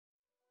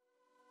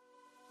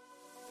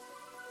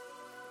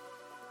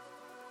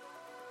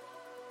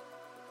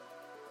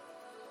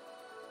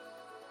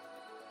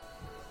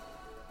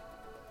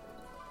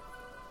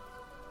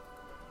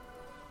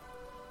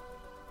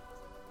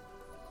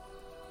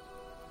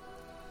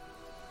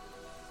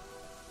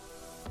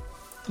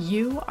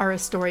You are a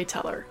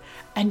storyteller,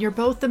 and you're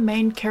both the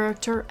main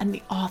character and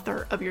the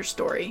author of your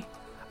story.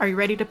 Are you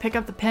ready to pick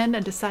up the pen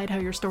and decide how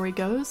your story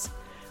goes?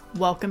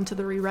 Welcome to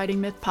the Rewriting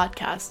Myth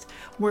podcast,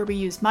 where we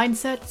use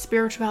mindset,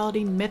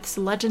 spirituality, myths,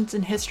 legends,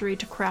 and history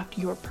to craft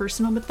your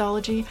personal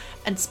mythology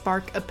and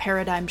spark a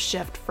paradigm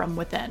shift from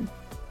within.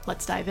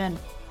 Let's dive in.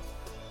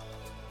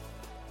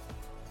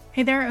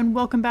 Hey there, and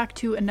welcome back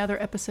to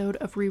another episode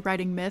of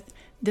Rewriting Myth.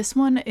 This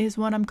one is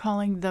what I'm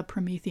calling the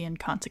Promethean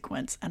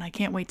Consequence, and I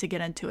can't wait to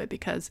get into it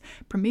because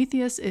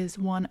Prometheus is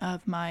one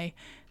of my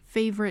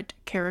favorite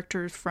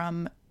characters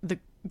from the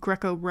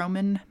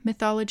Greco-Roman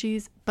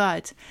mythologies,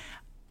 but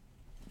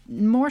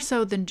more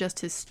so than just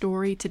his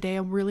story, today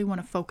I really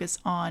want to focus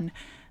on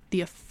the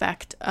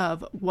effect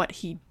of what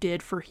he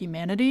did for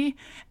humanity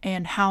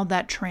and how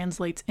that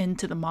translates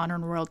into the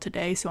modern world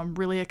today. So I'm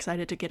really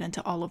excited to get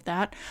into all of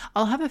that.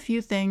 I'll have a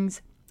few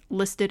things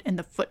listed in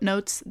the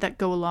footnotes that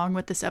go along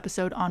with this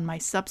episode on my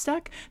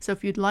Substack. So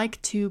if you'd like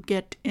to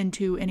get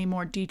into any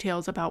more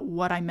details about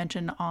what I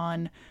mentioned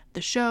on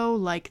the show,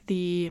 like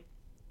the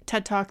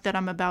TED Talk that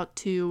I'm about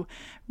to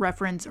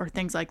reference or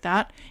things like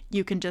that,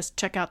 you can just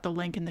check out the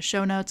link in the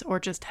show notes or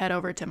just head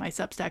over to my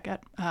Substack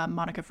at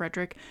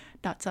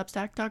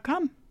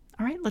monicafrederick.substack.com.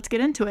 All right, let's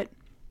get into it.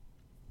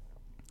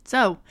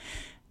 So,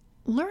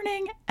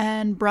 learning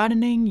and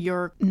broadening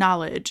your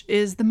knowledge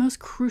is the most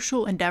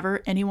crucial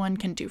endeavor anyone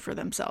can do for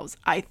themselves,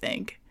 I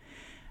think.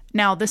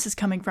 Now, this is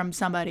coming from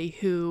somebody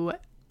who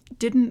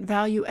didn't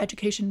value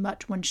education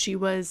much when she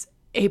was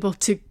able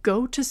to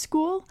go to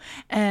school,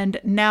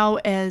 and now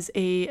as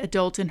a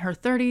adult in her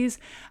 30s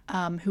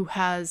who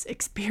has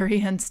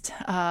experienced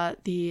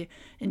the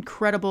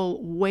incredible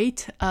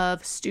weight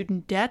of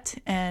student debt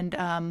and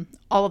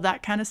all of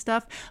that kind of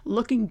stuff,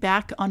 looking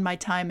back on my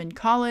time in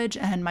college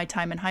and my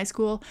time in high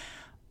school,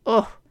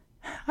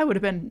 I would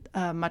have been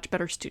a much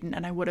better student,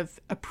 and I would have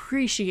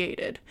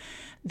appreciated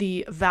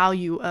the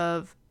value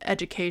of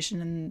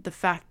education and the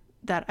fact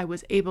that I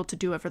was able to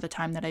do it for the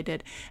time that I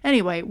did.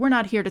 Anyway, we're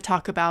not here to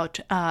talk about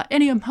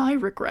any of my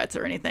regrets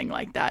or anything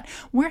like that.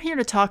 We're here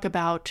to talk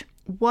about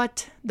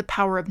what the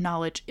power of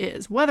knowledge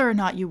is, whether or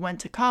not you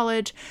went to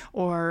college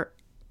or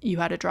you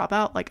had to drop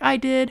out like I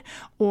did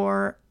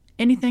or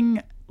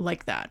anything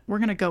like that. We're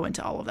going to go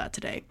into all of that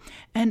today.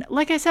 And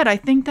like I said, I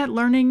think that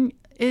learning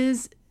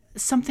is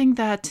something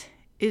that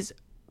is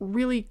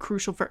really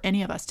crucial for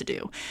any of us to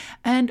do.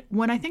 And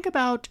when I think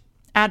about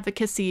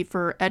advocacy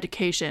for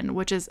education,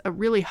 which is a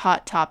really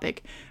hot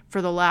topic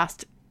for the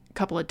last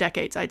couple of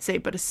decades, I'd say,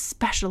 but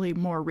especially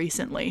more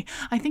recently,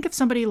 I think of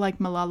somebody like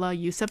Malala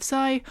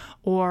Yousafzai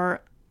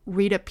or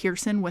Rita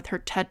Pierson with her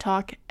TED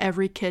Talk,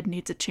 Every Kid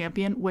Needs a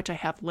Champion, which I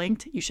have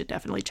linked. You should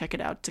definitely check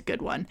it out. It's a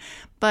good one.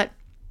 But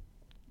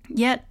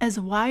yet, as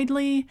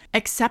widely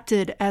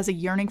accepted as a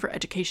yearning for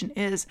education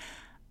is,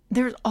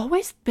 there's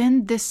always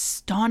been this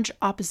staunch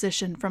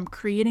opposition from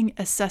creating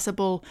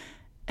accessible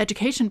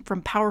education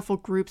from powerful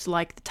groups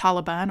like the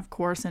Taliban, of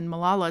course, in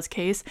Malala's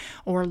case,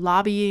 or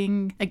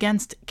lobbying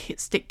against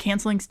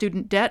canceling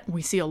student debt.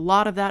 We see a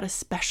lot of that,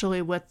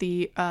 especially with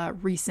the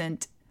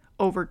recent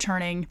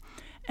overturning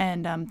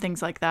and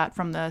things like that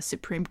from the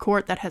Supreme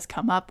Court that has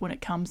come up when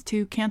it comes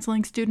to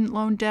canceling student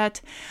loan debt.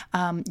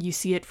 You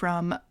see it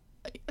from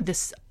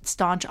this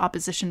staunch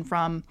opposition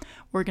from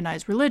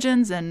organized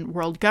religions and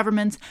world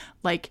governments,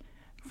 like,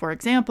 for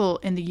example,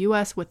 in the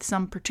US, with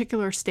some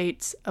particular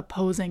states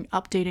opposing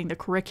updating the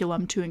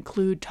curriculum to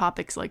include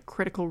topics like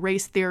critical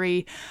race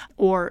theory,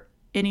 or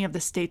any of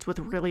the states with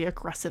really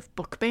aggressive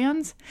book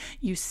bans,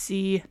 you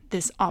see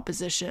this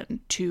opposition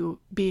to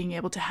being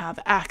able to have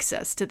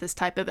access to this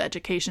type of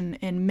education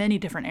in many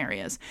different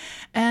areas.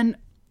 And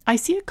I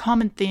see a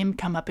common theme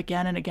come up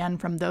again and again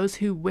from those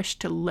who wish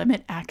to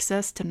limit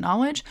access to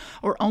knowledge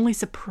or only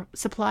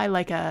supply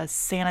like a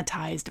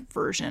sanitized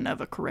version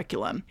of a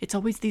curriculum. It's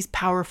always these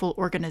powerful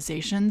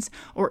organizations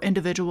or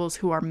individuals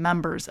who are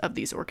members of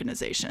these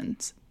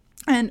organizations.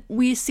 And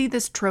we see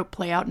this trope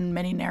play out in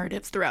many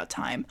narratives throughout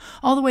time,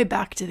 all the way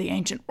back to the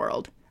ancient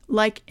world.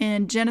 Like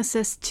in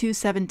Genesis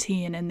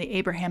 2:17 in the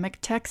Abrahamic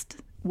text,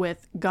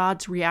 with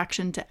God's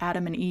reaction to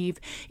Adam and Eve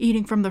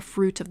eating from the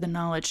fruit of the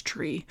knowledge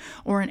tree,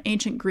 or in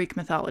ancient Greek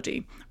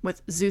mythology,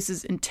 with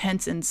Zeus's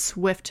intense and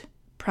swift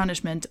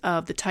punishment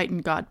of the Titan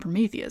god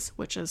Prometheus,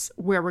 which is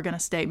where we're going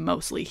to stay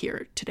mostly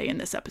here today in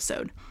this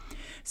episode.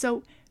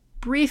 So,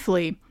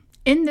 briefly,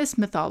 in this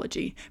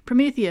mythology,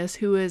 Prometheus,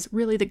 who is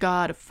really the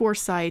god of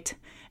foresight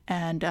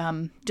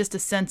and just a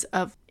sense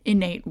of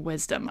innate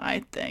wisdom,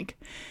 I think,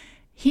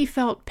 he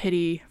felt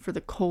pity for the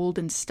cold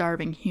and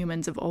starving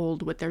humans of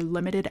old with their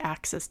limited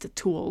access to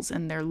tools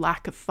and their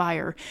lack of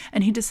fire,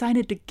 and he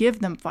decided to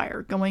give them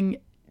fire, going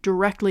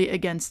directly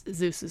against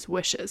Zeus's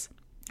wishes.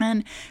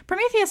 And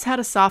Prometheus had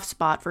a soft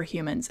spot for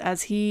humans,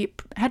 as he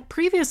had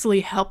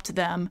previously helped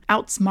them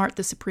outsmart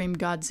the supreme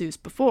god Zeus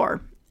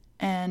before.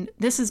 And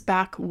this is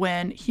back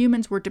when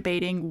humans were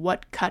debating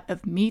what cut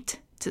of meat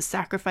to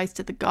sacrifice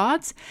to the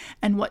gods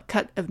and what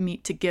cut of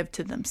meat to give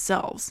to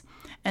themselves.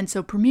 And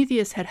so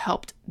Prometheus had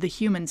helped the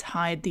humans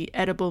hide the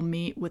edible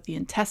meat with the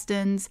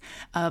intestines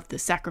of the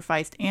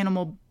sacrificed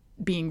animal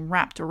being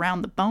wrapped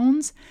around the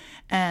bones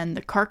and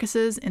the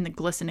carcasses in the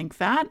glistening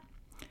fat.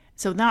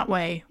 So that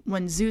way,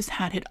 when Zeus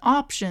had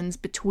options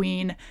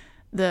between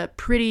the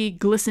pretty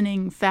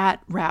glistening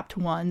fat wrapped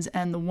ones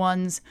and the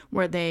ones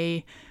where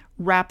they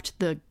wrapped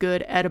the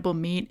good edible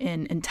meat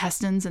in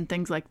intestines and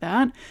things like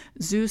that,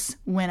 Zeus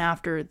went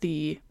after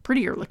the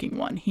prettier looking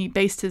one. He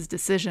based his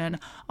decision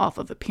off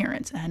of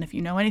appearance. And if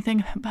you know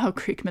anything about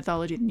Greek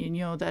mythology, then you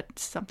know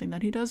that's something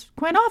that he does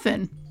quite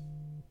often.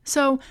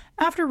 So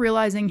after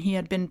realizing he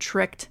had been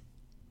tricked,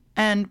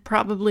 and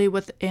probably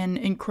with an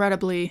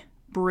incredibly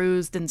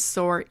bruised and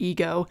sore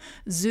ego,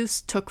 Zeus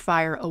took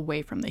fire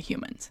away from the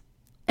humans.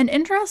 An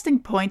interesting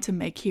point to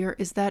make here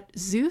is that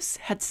Zeus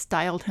had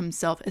styled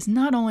himself as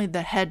not only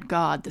the head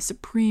god, the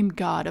supreme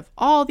god of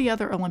all the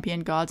other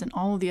Olympian gods and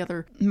all of the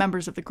other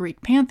members of the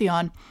Greek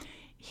pantheon,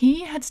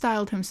 he had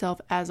styled himself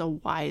as a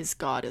wise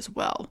god as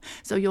well.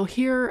 So you'll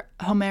hear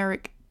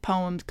Homeric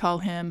poems call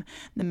him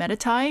the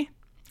Meditai,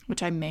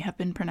 which I may have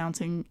been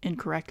pronouncing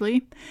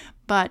incorrectly,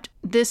 but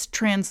this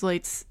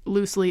translates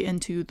loosely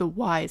into the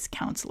wise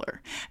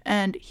counselor.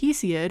 And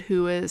Hesiod,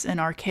 who is an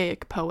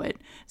archaic poet,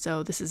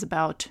 so this is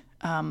about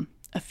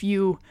a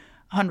few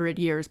hundred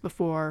years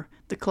before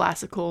the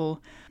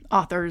classical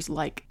authors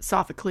like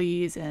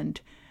Sophocles and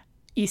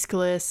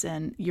Aeschylus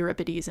and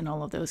Euripides and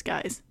all of those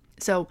guys.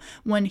 So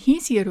when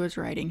Hesiod was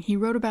writing, he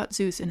wrote about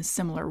Zeus in a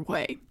similar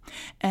way.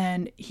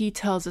 And he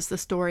tells us the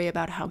story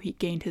about how he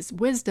gained his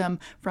wisdom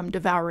from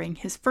devouring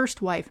his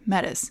first wife,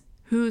 Metis,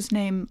 whose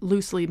name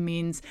loosely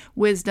means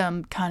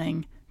wisdom,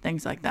 cunning,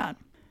 things like that.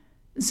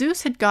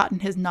 Zeus had gotten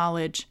his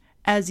knowledge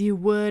as you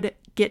would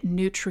get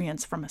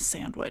nutrients from a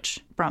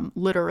sandwich, from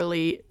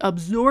literally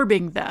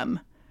absorbing them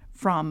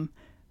from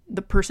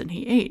the person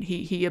he ate.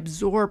 He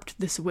absorbed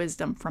this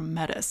wisdom from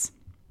Metis.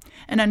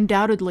 And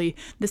undoubtedly,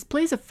 this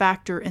plays a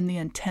factor in the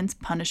intense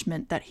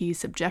punishment that he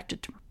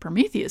subjected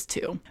Prometheus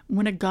to.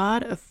 When a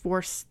god of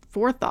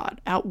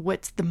forethought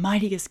outwits the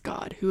mightiest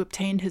god who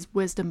obtained his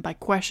wisdom by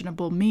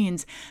questionable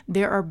means,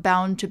 there are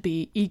bound to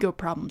be ego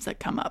problems that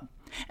come up.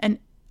 And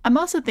I'm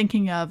also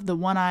thinking of the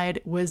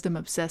one-eyed,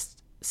 wisdom-obsessed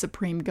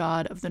supreme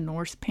god of the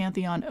Norse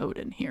pantheon,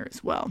 Odin, here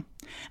as well.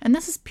 And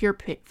this is pure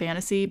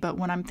fantasy, but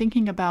when I'm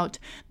thinking about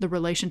the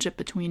relationship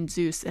between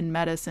Zeus and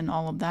Metis and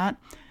all of that,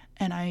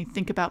 and I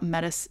think about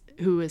Metis,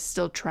 who is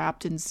still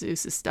trapped in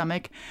Zeus's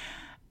stomach,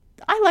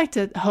 I like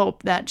to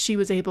hope that she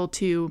was able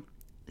to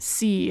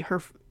see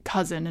her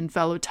cousin and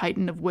fellow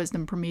titan of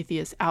wisdom,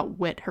 Prometheus,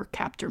 outwit her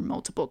captor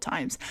multiple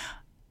times.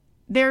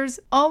 There's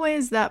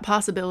always that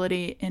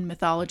possibility in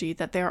mythology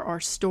that there are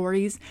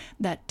stories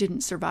that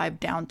didn't survive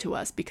down to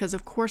us, because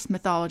of course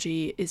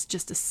mythology is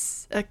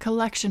just a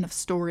collection of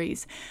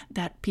stories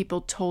that people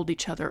told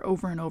each other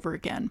over and over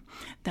again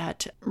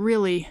that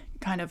really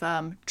kind of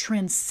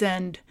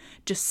transcend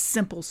just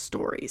simple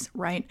stories,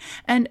 right?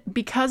 And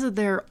because of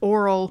their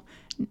oral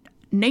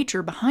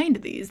nature behind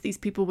these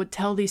people would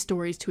tell these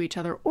stories to each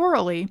other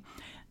orally.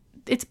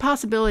 It's a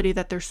possibility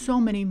that there's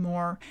so many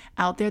more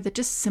out there that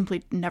just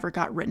simply never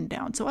got written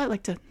down. So I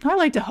like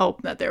to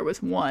hope that there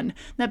was one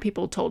that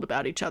people told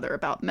about each other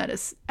about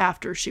Metis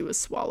after she was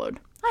swallowed.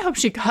 I hope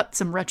she got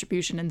some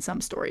retribution in some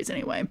stories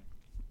anyway.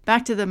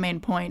 Back to the main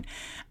point.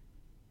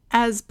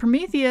 As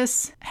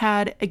Prometheus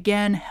had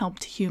again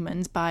helped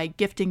humans by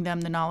gifting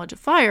them the knowledge of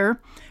fire,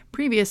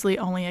 previously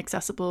only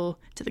accessible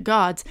to the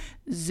gods,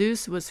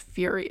 Zeus was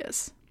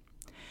furious.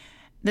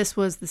 This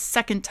was the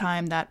second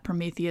time that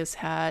Prometheus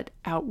had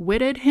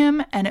outwitted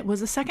him, and it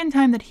was the second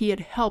time that he had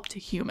helped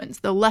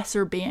humans, the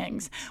lesser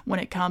beings, when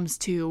it comes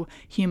to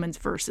humans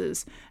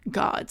versus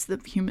gods.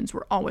 The humans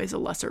were always a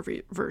lesser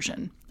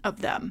version of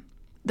them.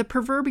 The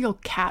proverbial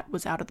cat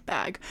was out of the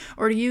bag,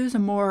 or to use a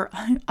more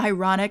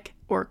ironic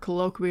or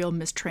colloquial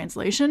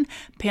mistranslation,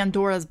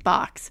 Pandora's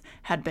box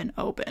had been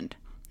opened.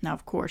 Now,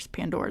 of course,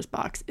 Pandora's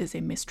box is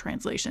a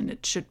mistranslation.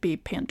 It should be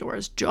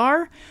Pandora's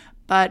jar,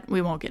 but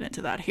we won't get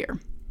into that here.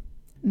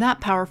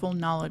 That powerful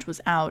knowledge was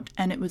out,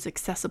 and it was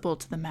accessible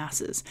to the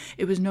masses.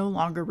 It was no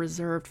longer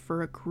reserved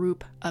for a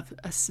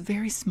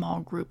very small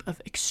group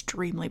of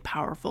extremely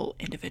powerful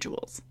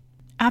individuals.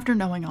 After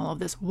knowing all of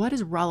this, what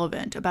is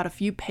relevant about a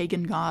few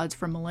pagan gods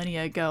from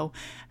millennia ago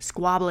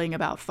squabbling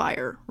about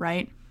fire,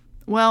 right?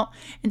 Well,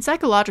 in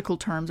psychological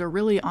terms, or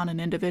really on an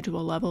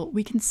individual level,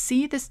 we can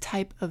see this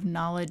type of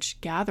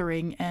knowledge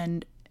gathering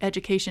and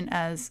education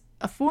as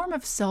a form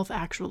of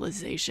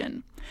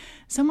self-actualization.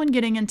 Someone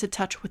getting into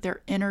touch with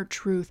their inner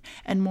truth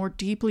and more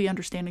deeply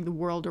understanding the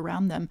world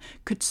around them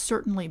could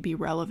certainly be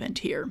relevant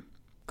here.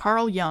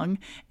 Carl Jung,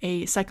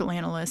 a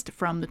psychoanalyst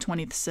from the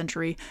 20th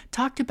century,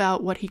 talked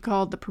about what he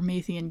called the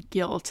Promethean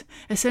guilt,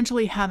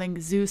 essentially having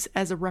Zeus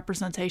as a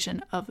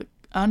representation of the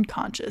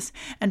unconscious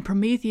and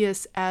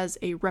Prometheus as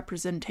a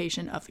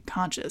representation of the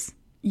conscious.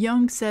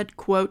 Jung said,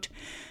 quote,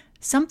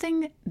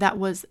 "Something that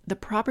was the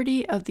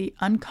property of the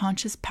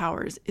unconscious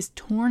powers is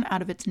torn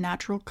out of its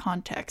natural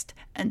context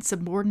and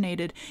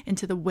subordinated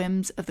into the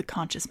whims of the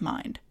conscious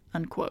mind."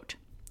 Unquote.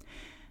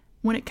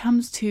 When it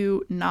comes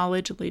to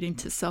knowledge leading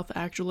to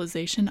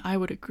self-actualization, I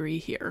would agree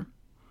here.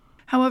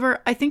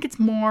 However, I think it's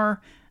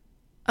more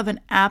of an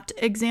apt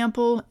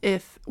example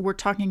if we're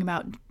talking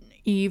about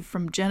Eve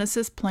from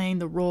Genesis playing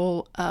the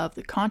role of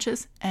the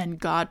conscious and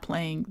God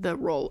playing the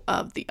role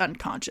of the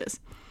unconscious.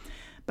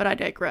 But I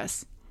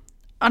digress.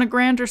 On a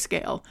grander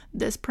scale,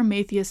 this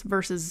Prometheus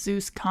versus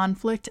Zeus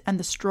conflict and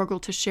the struggle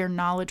to share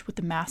knowledge with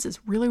the masses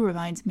really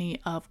reminds me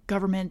of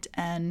government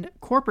and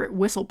corporate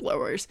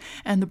whistleblowers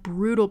and the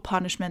brutal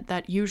punishment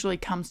that usually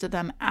comes to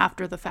them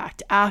after the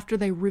fact, after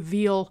they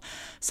reveal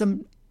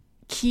some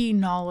key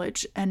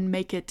knowledge and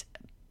make it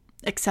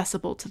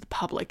accessible to the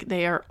public.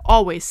 They are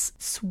always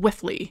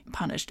swiftly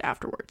punished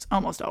afterwards,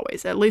 almost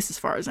always, at least as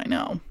far as I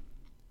know.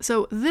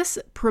 So this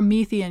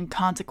Promethean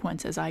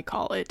consequence, as I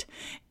call it,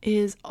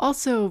 is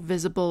also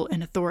visible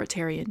in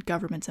authoritarian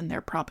governments and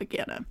their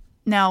propaganda.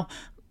 Now,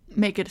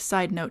 make it a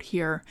side note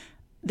here,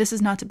 this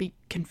is not to be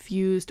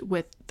confused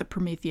with the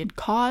Promethean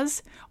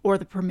cause or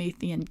the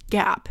Promethean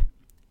gap,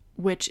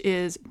 which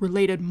is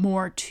related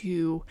more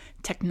to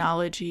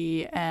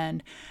technology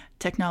and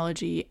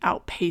technology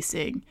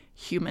outpacing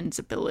humans'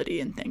 ability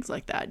and things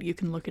like that. You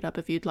can look it up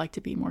if you'd like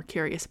to be more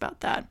curious about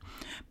that.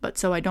 But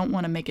so I don't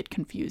want to make it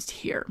confused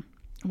here.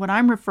 What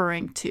I'm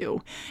referring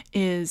to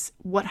is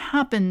what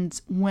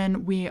happens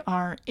when we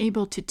are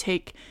able to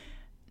take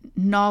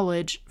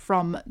knowledge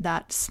from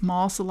that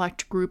small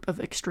select group of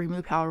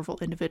extremely powerful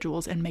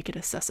individuals and make it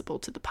accessible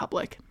to the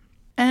public.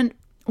 And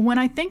when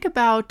I think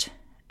about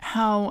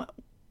how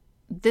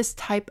this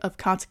type of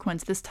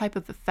consequence, this type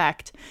of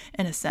effect,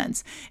 in a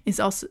sense,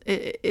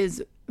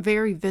 is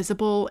very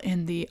visible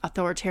in the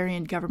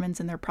authoritarian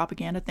governments and their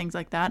propaganda, things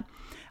like that,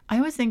 I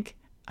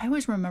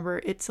always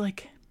remember it's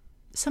like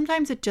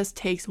sometimes it just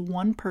takes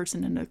one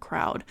person in a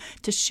crowd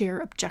to share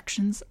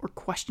objections or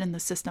question the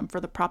system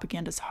for the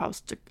propaganda's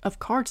house of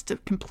cards to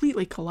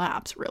completely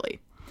collapse, really.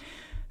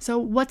 So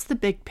what's the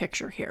big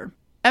picture here?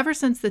 Ever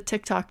since the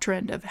TikTok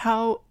trend of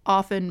how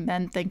often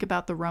men think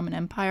about the Roman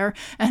Empire,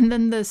 and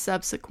then the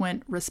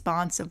subsequent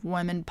response of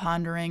women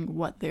pondering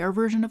what their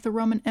version of the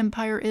Roman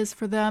Empire is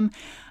for them,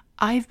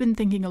 I've been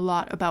thinking a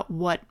lot about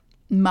what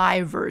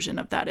my version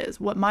of that is,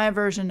 what my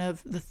version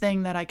of the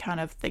thing that I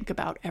kind of think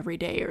about every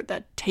day or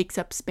that takes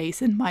up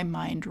space in my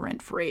mind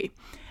rent-free.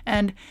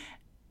 And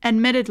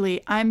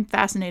admittedly, I'm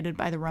fascinated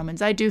by the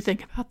Romans. I do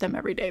think about them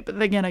every day,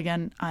 but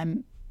again,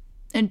 I'm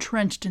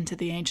entrenched into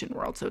the ancient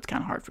world, so it's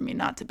kind of hard for me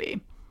not to be.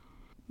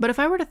 But if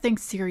I were to think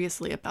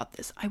seriously about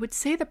this, I would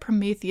say that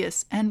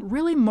Prometheus, and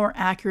really more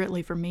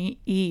accurately for me,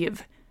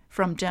 Eve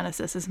from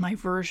Genesis, is my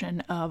version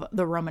of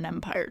the Roman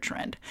Empire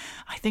trend.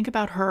 I think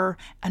about her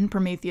and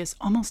Prometheus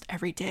almost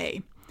every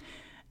day.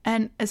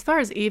 And as far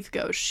as Eve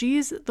goes,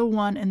 she's the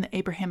one in the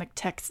Abrahamic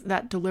text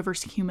that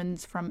delivers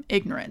humans from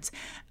ignorance.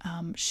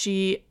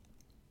 She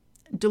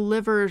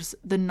delivers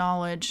the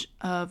knowledge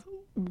of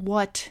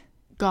what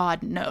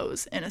God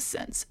knows, in a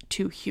sense,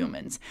 to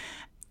humans.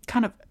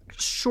 Kind of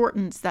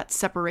shortens that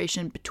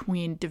separation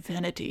between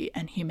divinity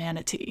and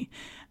humanity,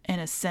 in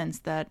a sense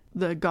that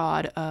the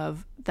God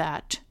of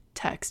that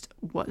text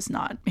was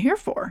not here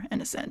for,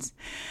 in a sense.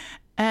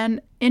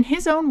 And in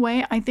his own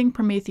way, I think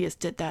Prometheus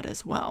did that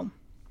as well.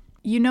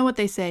 You know what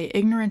they say,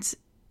 ignorance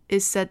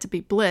is said to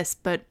be bliss,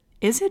 but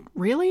is it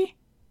really?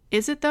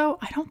 Is it though?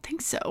 I don't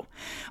think so.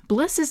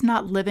 Bliss is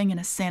not living in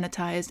a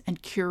sanitized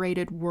and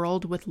curated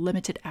world with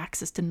limited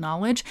access to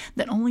knowledge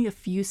that only a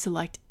few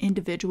select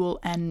individual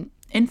and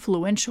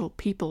influential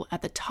people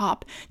at the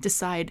top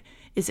decide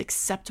is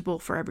acceptable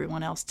for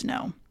everyone else to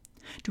know.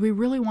 Do we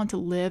really want to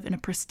live in a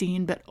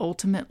pristine but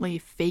ultimately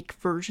fake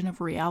version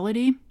of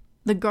reality?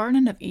 The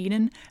Garden of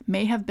Eden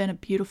may have been a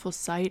beautiful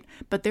sight,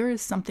 but there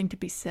is something to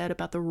be said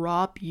about the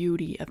raw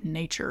beauty of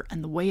nature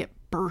and the way it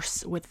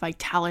bursts with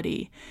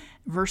vitality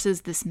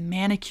versus this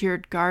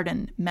manicured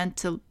garden meant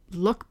to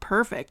look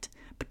perfect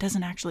but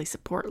doesn't actually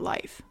support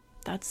life.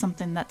 That's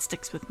something that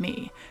sticks with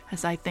me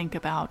as I think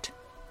about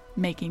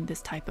making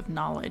this type of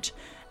knowledge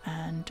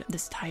and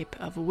this type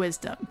of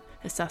wisdom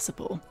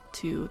accessible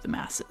to the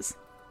masses.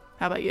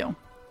 How about you? All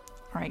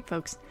right,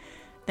 folks.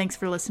 Thanks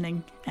for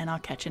listening, and I'll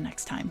catch you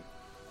next time.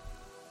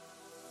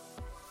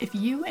 If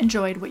you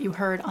enjoyed what you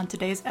heard on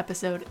today's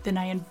episode, then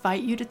I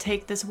invite you to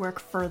take this work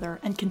further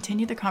and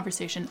continue the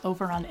conversation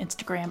over on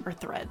Instagram or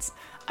Threads.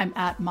 I'm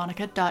at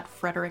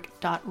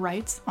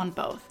monica.frederick.writes on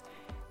both.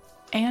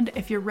 And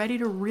if you're ready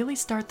to really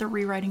start the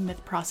rewriting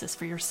myth process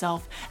for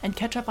yourself and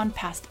catch up on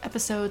past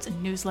episodes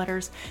and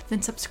newsletters,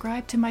 then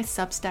subscribe to my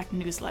Substack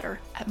newsletter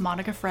at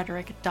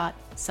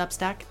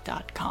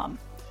monicafrederick.substack.com.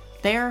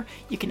 There,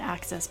 you can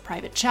access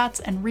private chats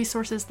and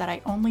resources that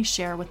I only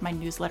share with my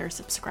newsletter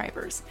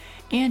subscribers.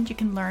 And you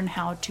can learn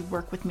how to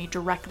work with me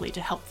directly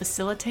to help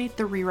facilitate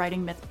the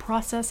rewriting myth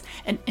process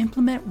and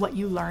implement what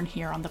you learn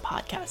here on the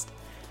podcast.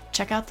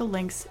 Check out the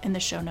links in the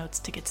show notes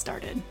to get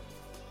started.